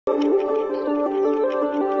We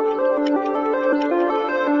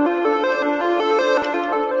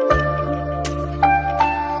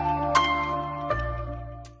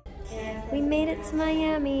made it to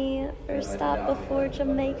Miami. First stop before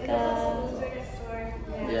Jamaica.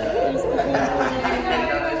 Yeah. There's the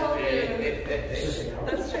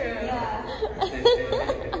That's true. yeah.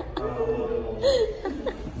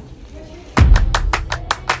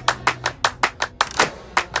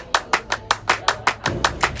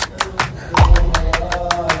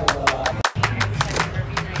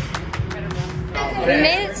 We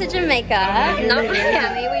made it to Jamaica, not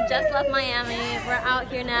Miami. We just left Miami. We're out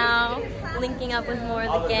here now, linking up with more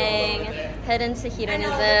of the gang, heading to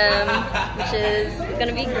hedonism, which is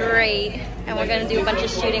gonna be great. And we're gonna do a bunch of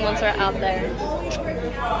shooting once we're out there.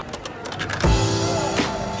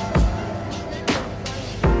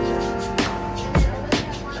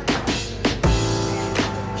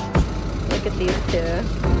 Look at these two.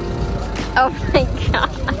 Oh my god.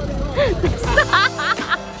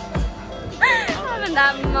 Having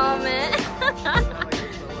that moment.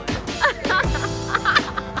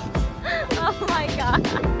 Oh my god.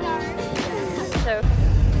 So,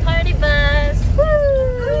 party bus. Woo!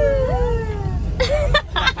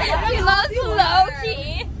 He loves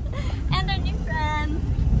Loki. And their new friends.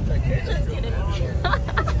 Just kidding.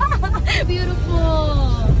 Beautiful.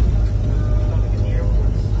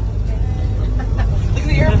 Look at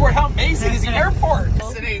the airport. How amazing is the airport?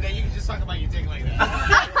 Today that you can just talk about your dick like that.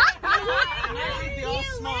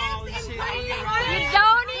 You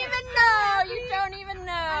don't even know. You don't even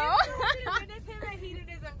know. It's him at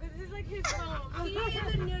hedonism because this is like his home. He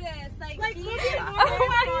is a nudist. Like he is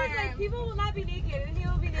like people will not be naked and he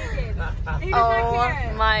will be naked. And he does not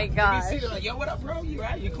care. My You gosh. see, they're like, yo, what up, bro? You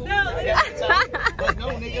right? You cool? No, Like, no,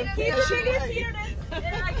 nigga. He's the biggest hedonist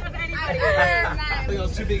like of anybody. Look at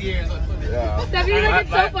those two big ears. Stephanie, like,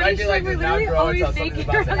 it's so funny. She's like, we're literally always naked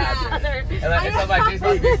around each other. And like, it's like, these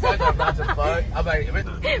fucking stuff I'm about to fuck. I'm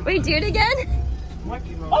like, Wait, do it again?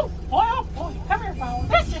 Oh, boy, come here, phone.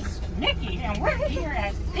 This is Nikki, and we're here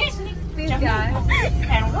at Disney. These guys.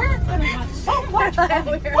 And we're gonna have so much fun.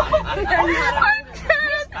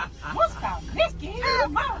 What's got Nikki in your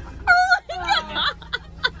mouth? Oh my god!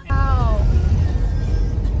 Wow.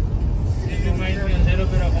 It reminds me a little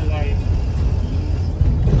bit of Hawaii.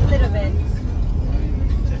 A little bit.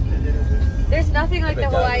 There's nothing like the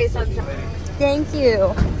Hawaii sunset. Thank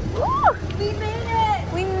you. Woo! We made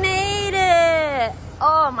it! We made it!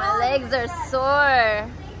 Oh, my legs are sore.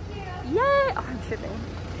 Yay! Oh, I'm tripping.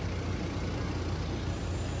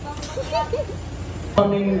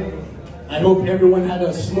 I hope everyone had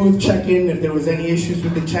a smooth check-in. If there was any issues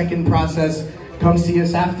with the check-in process, come see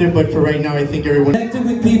us after. But for right now, I think everyone... Connecting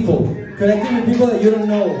with people that you don't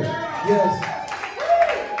know. Yes.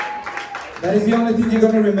 That is the only thing you're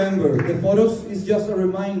going to remember. The photos is just a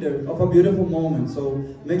reminder of a beautiful moment. So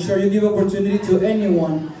make sure you give opportunity to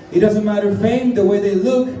anyone. It doesn't matter fame, the way they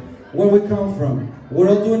look, where we come from. We're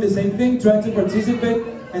all doing the same thing, trying to participate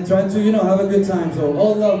and trying to, you know, have a good time. So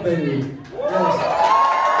all love, baby. Yes.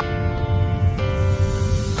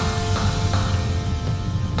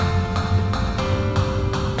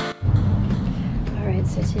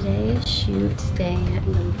 So today is shoot day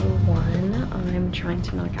number 1. I'm trying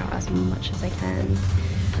to knock out as much as I can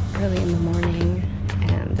early in the morning,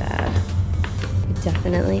 and I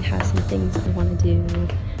definitely have some things I want to do.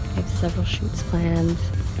 I have several shoots planned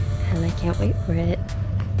and I can't wait for it.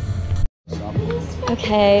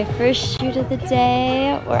 Okay, first shoot of the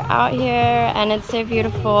day. We're out here and it's so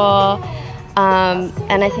beautiful.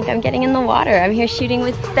 And I think I'm getting in the water. I'm here shooting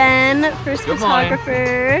with Ben, first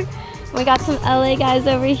photographer. We got some LA guys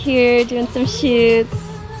over here doing some shoots.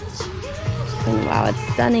 And wow, it's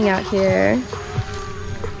stunning out here.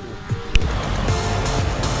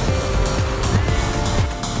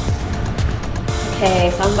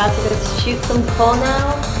 Okay, so I'm about to go shoot some pole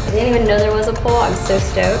now. I didn't even know there was a pole. I'm so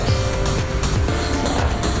stoked.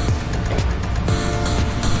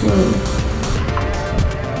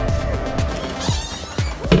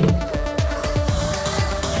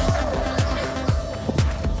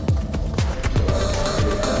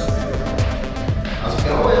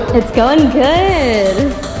 It's going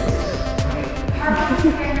good.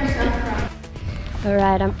 All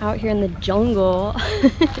right, I'm out here in the jungle.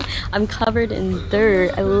 I'm covered in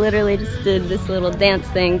dirt. I literally just did this little dance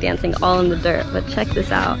thing, dancing all in the dirt. But check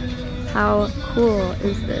this out. How cool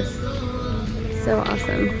is this? So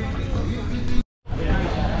awesome.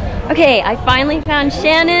 Okay, I finally found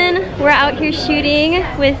Shannon. We're out here shooting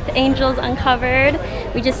with Angels Uncovered.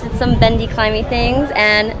 We just did some bendy climby things,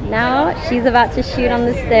 and now she's about to shoot on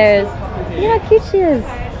the stairs. Look how cute she is.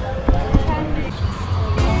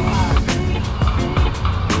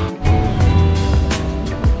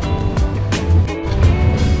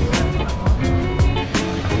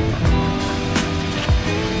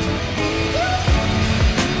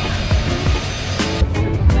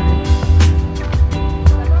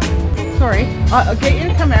 Get you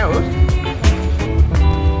to come out.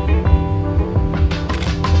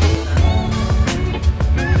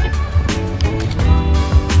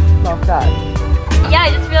 Love that. Yeah, I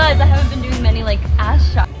just realized I haven't been doing many like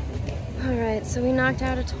ass shots. Alright, so we knocked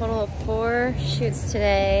out a total of 4 shoots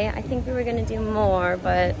today. I think we were gonna do more,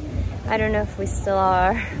 but I don't know if we still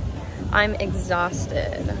are. I'm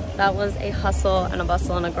exhausted. That was a hustle and a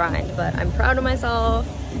bustle and a grind, but I'm proud of myself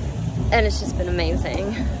and it's just been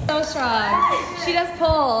amazing. So strong. She does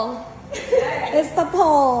pull. It's the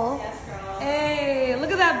pull. Yes, girl. Hey,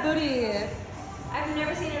 look at that booty. I've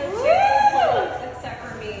never seen it pull except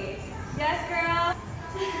for me. Yes, girl.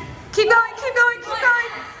 Keep going, keep going, keep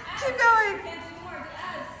going. Keep going.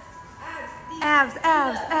 Abs,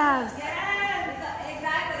 abs, abs. Yes,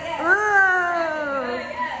 exactly, yes. Whoa.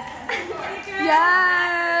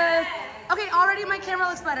 Yes. Okay, already my camera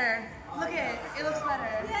looks better. Look at it. It looks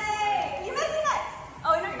better. Yay. You missing it.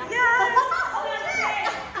 Oh, no, you're not.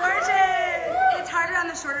 Yes. Gorgeous. It's harder on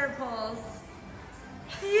the shorter pulls.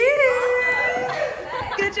 Yeah.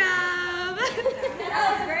 Good job. That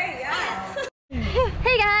was great, yeah.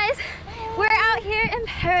 Hey guys, we're out here in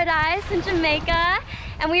Paradise in Jamaica,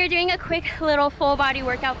 and we are doing a quick little full body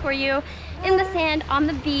workout for you in the sand on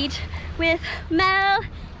the beach with Mel,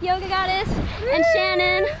 Yoga Goddess, and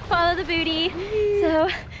Shannon, Follow the Booty. So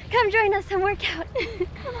come join us and work out.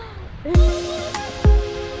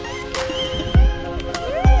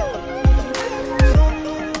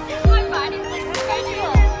 My body's like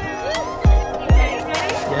incredible.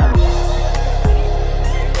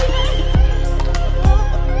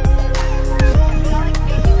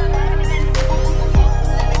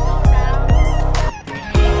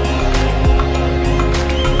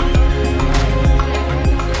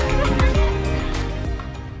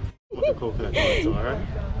 Coconut ones, alright?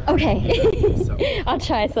 Okay, I'll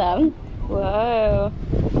try some. Whoa.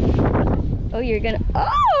 Oh, you're gonna,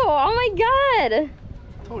 oh my God. I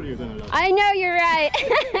told you you're gonna love it. I know, you're right.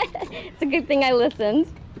 It's a good thing I listened.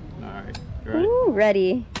 Alright, you ready? Ooh,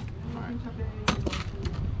 ready. Alright.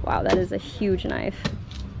 Wow, that is a huge knife.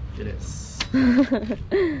 It is. Woo!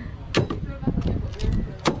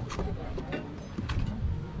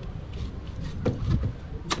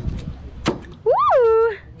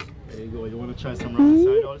 There you go. You want to try some wrong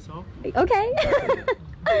side also? Okay.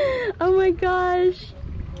 Oh my gosh.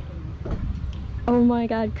 Oh my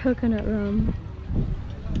God, coconut rum.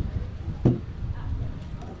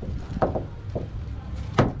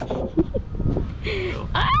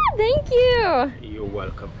 Ah, thank you. You're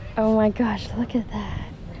welcome. Oh my gosh, look at that.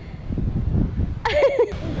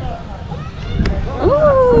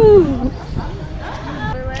 Ooh.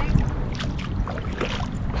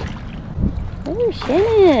 Oh,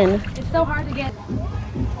 Shannon. It's so hard to get.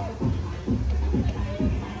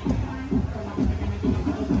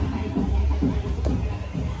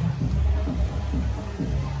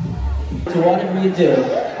 To what we do,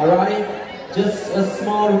 alright? Just a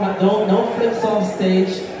small, no flips off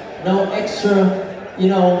stage, no extra,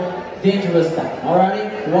 dangerous stuff,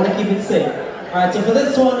 alright? We want to keep it safe. Alright, so for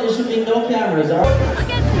this one, it should be no cameras, alright? Look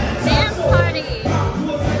at this dance party.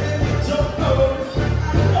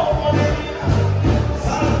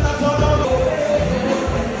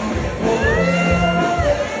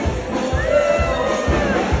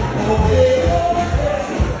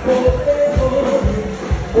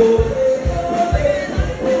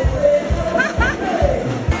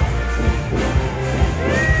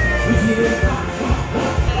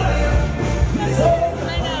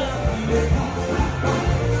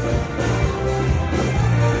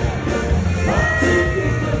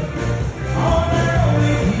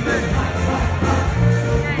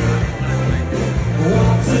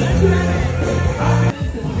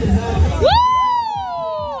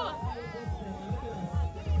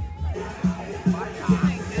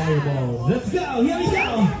 Let's go, here we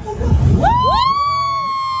go! Woo!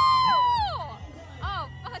 Oh,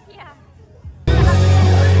 fuck yeah.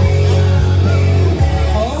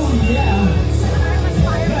 Oh yeah!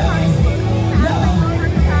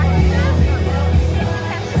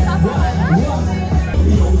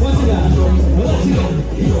 What you got?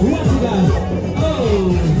 What you got? Oh!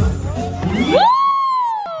 Woo!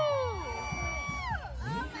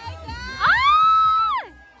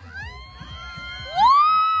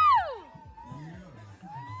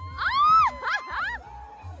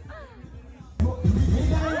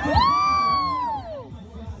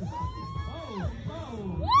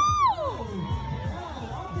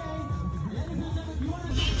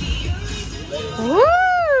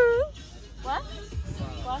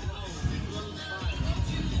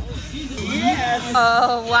 Yes!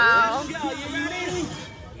 Oh, wow. Let's go, you ready?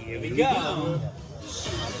 Here we go!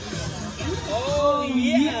 Oh,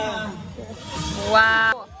 yeah.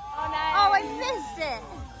 Wow. Oh, nice. Oh, I missed it.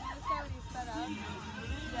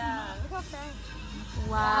 Yeah. Look how fast.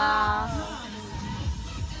 Wow.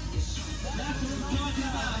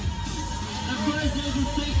 Of course, there's a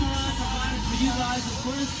safety line provided for you guys. Of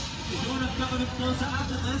course, if you want to come a bit closer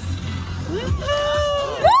after this.